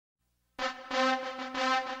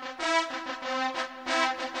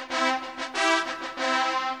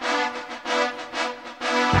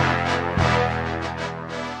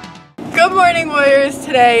Morning Warriors.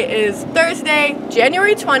 Today is Thursday,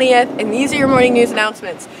 January 20th, and these are your morning news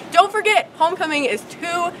announcements. Don't forget, homecoming is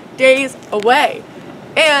 2 days away.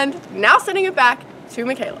 And now sending it back to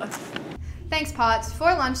Michaela. Thanks, Potts.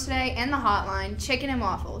 For lunch today in the hotline, chicken and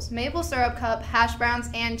waffles, maple syrup cup, hash browns,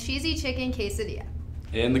 and cheesy chicken quesadilla.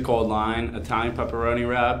 In the cold line, Italian pepperoni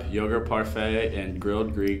wrap, yogurt parfait, and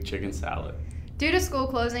grilled Greek chicken salad. Due to school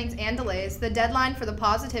closings and delays, the deadline for the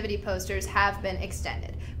positivity posters have been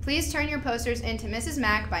extended. Please turn your posters into Mrs.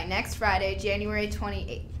 Mack by next Friday, January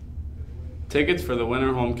 28th. Tickets for the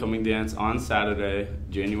winter homecoming dance on Saturday,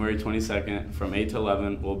 January 22nd from 8 to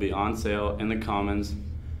 11 will be on sale in the Commons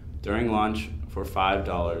during lunch for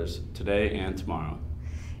 $5 today and tomorrow.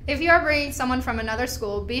 If you are bringing someone from another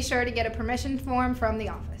school, be sure to get a permission form from the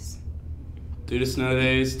office. Due to snow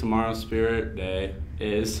days, tomorrow's Spirit Day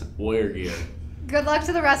is Warrior Gear. Good luck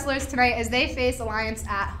to the wrestlers tonight as they face Alliance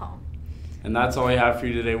at home. And that's all we have for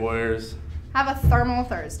you today, Warriors. Have a thermal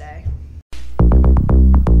Thursday.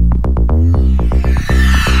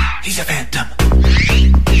 He's a phantom.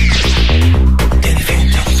 Danny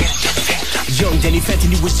Phantom. Young Danny Phantom,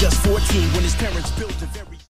 he was just 14 when his parents built